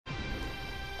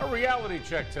A reality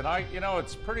check tonight. You know,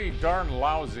 it's pretty darn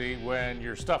lousy when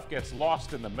your stuff gets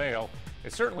lost in the mail.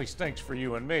 It certainly stinks for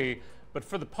you and me, but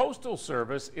for the Postal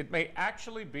Service, it may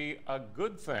actually be a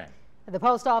good thing. The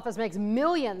post office makes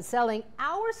millions selling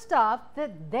our stuff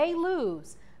that they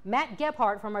lose. Matt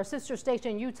Gephardt from our sister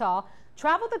station in Utah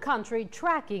traveled the country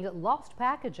tracking lost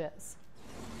packages.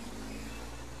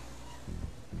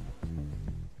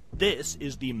 This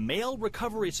is the Mail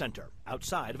Recovery Center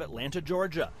outside of Atlanta,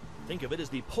 Georgia. Think of it as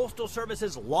the Postal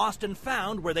Service's Lost and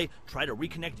Found, where they try to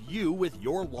reconnect you with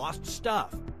your lost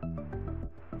stuff.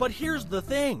 But here's the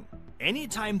thing.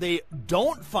 Anytime they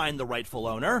don't find the rightful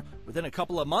owner, within a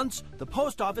couple of months, the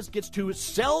post office gets to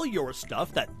sell your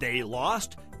stuff that they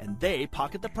lost, and they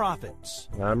pocket the profits.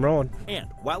 I'm rolling. And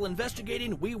while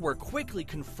investigating, we were quickly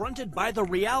confronted by the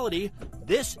reality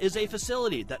this is a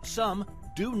facility that some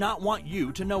do not want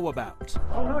you to know about.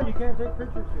 Oh no, you can't take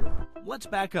pictures here. Let's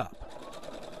back up.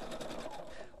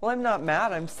 Well, I'm not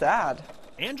mad, I'm sad.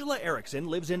 Angela Erickson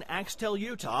lives in Axtell,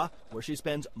 Utah, where she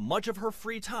spends much of her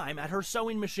free time at her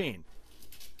sewing machine.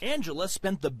 Angela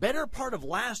spent the better part of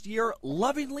last year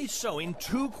lovingly sewing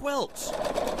 2 quilts.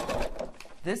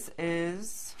 This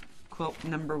is quilt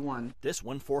number 1. This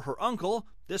one for her uncle,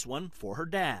 this one for her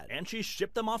dad. And she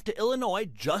shipped them off to Illinois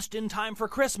just in time for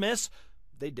Christmas.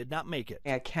 They did not make it.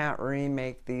 I can't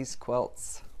remake these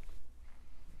quilts.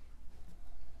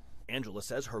 Angela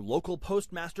says her local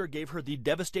postmaster gave her the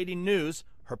devastating news.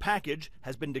 Her package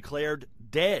has been declared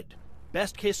dead.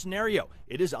 Best case scenario,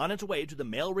 it is on its way to the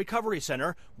Mail Recovery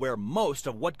Center, where most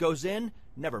of what goes in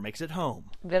never makes it home.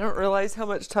 They don't realize how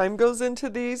much time goes into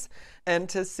these, and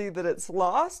to see that it's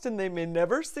lost and they may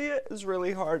never see it is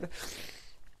really hard.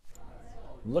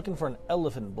 I'm looking for an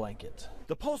elephant blanket.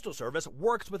 The Postal Service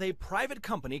works with a private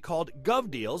company called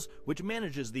GovDeals, which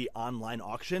manages the online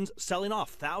auctions, selling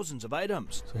off thousands of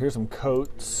items. So here's some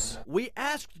coats. We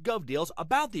asked GovDeals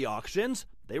about the auctions.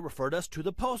 They referred us to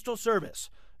the Postal Service.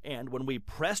 And when we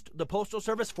pressed the Postal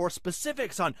Service for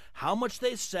specifics on how much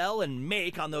they sell and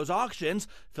make on those auctions,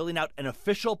 filling out an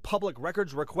official public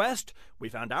records request, we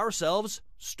found ourselves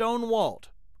stonewalled.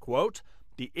 Quote,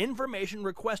 "The information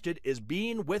requested is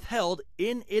being withheld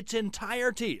in its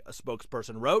entirety," a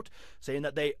spokesperson wrote, saying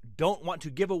that they don't want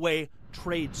to give away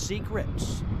trade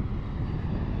secrets.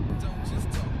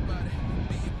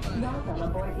 Welcome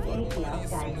aboard the ATL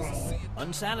Skytrain.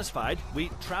 Unsatisfied, we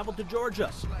traveled to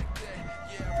Georgia,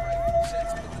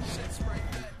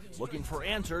 looking for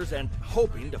answers and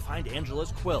hoping to find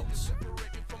Angela's quilts.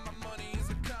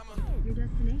 Your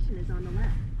destination is on the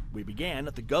left. We began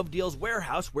at the GovDeals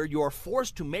warehouse, where you are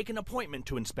forced to make an appointment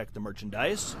to inspect the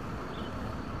merchandise.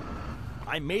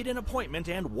 I made an appointment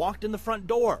and walked in the front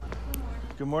door.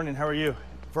 Good morning, how are you?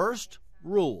 First,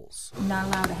 rules. Not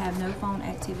allowed to have no phone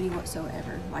activity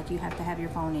whatsoever. Like, you have to have your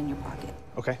phone in your pocket.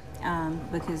 Okay.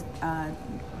 Because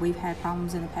we've had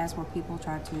problems in the past where people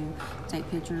try to take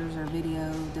pictures or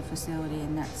video the facility,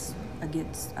 and that's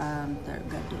against the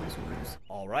GovDeals rules.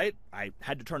 All right, I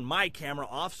had to turn my camera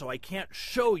off, so I can't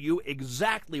show you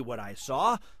exactly what I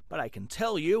saw, but I can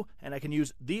tell you, and I can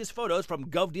use these photos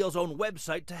from GovDeals' own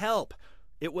website to help.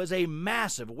 It was a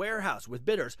massive warehouse with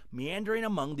bidders meandering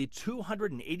among the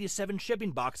 287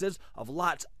 shipping boxes of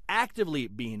lots actively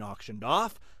being auctioned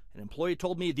off. An employee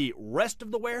told me the rest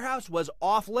of the warehouse was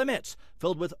off limits,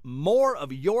 filled with more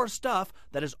of your stuff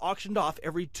that is auctioned off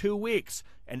every 2 weeks.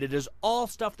 And it is all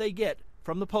stuff they get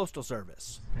from the Postal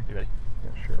Service. You ready?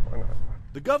 Yeah, sure, why not?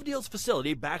 The GovDeals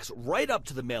facility backs right up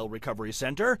to the Mail Recovery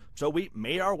Center, so we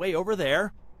made our way over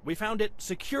there. We found it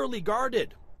securely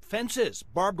guarded. Fences,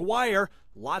 barbed wire,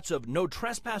 lots of no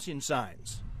trespassing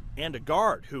signs, and a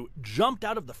guard who jumped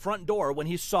out of the front door when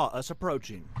he saw us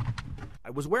approaching.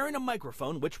 I was wearing a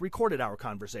microphone which recorded our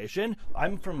conversation.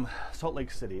 I'm from Salt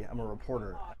Lake City. I'm a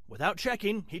reporter. Without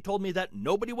checking, he told me that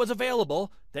nobody was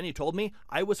available. Then he told me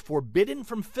I was forbidden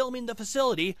from filming the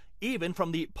facility, even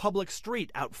from the public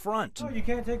street out front. No, you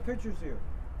can't take pictures here.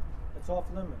 It's off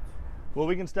limits. Well,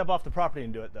 we can step off the property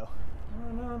and do it, though.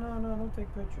 No, don't take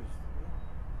pictures.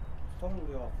 It's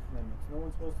totally off limits. No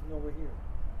one's supposed to know we're here.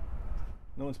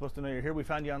 No one's supposed to know you're here. We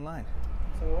found you online.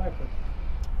 It's all right, but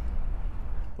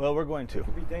Well, we're going to. it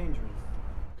could be dangerous.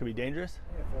 Could be dangerous?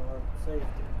 Yeah, for our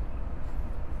safety.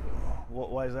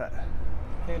 Why is that?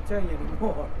 Can't tell you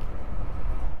anymore.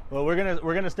 Well, we're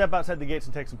gonna step outside the gates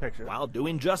and take some pictures. While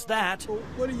doing just that, Well,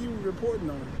 what are you reporting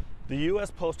on? The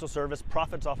U.S. Postal Service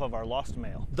profits off of our lost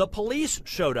mail. the police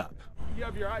showed up. You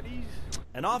have your IDs?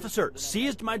 An officer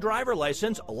seized my driver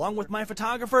license along with my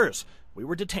photographers. We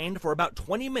were detained for about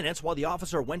 20 minutes while the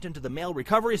officer went into the mail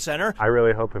recovery center. I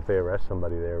really hope if they arrest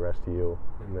somebody, they arrest you.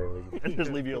 And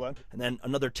just leave you alone. And then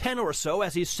another 10 or so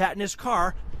as he sat in his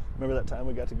car. Remember that time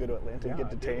we got to go to Atlanta and get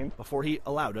detained? Before he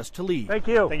allowed us to leave. Thank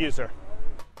you. Thank you, sir.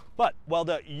 But while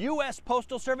the U.S.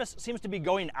 Postal Service seems to be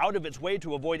going out of its way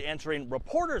to avoid answering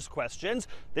reporters' questions,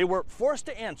 they were forced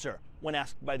to answer when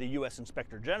asked by the U.S.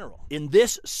 Inspector General. In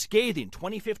this scathing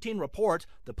 2015 report,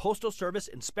 the Postal Service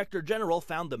Inspector General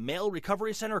found the Mail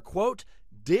Recovery Center, quote,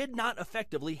 did not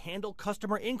effectively handle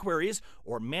customer inquiries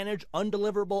or manage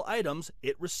undeliverable items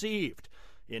it received.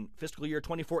 In fiscal year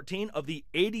 2014, of the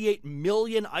 88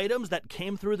 million items that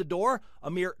came through the door, a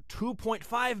mere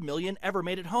 2.5 million ever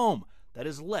made it home. That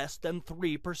is less than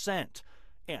 3%.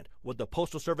 And what the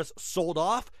Postal Service sold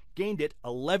off gained it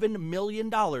 $11 million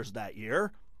that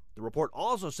year. The report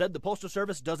also said the Postal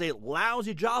Service does a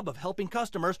lousy job of helping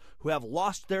customers who have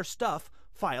lost their stuff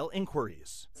file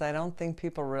inquiries. I don't think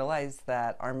people realize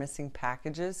that our missing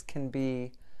packages can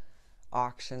be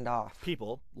auctioned off.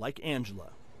 People like Angela.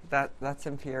 That's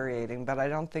infuriating, but I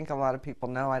don't think a lot of people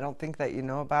know. I don't think that you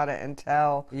know about it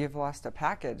until you've lost a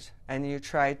package and you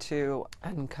try to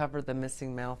uncover the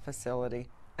missing mail facility,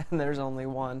 and there's only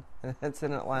one, and it's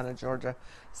in Atlanta, Georgia,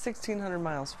 1,600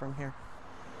 miles from here.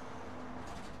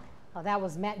 Well, that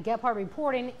was Matt Gephardt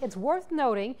reporting. It's worth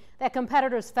noting that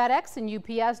competitors FedEx and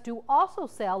UPS do also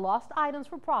sell lost items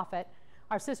for profit.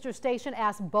 Our sister station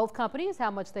asked both companies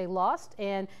how much they lost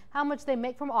and how much they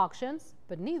make from auctions,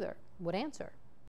 but neither would answer.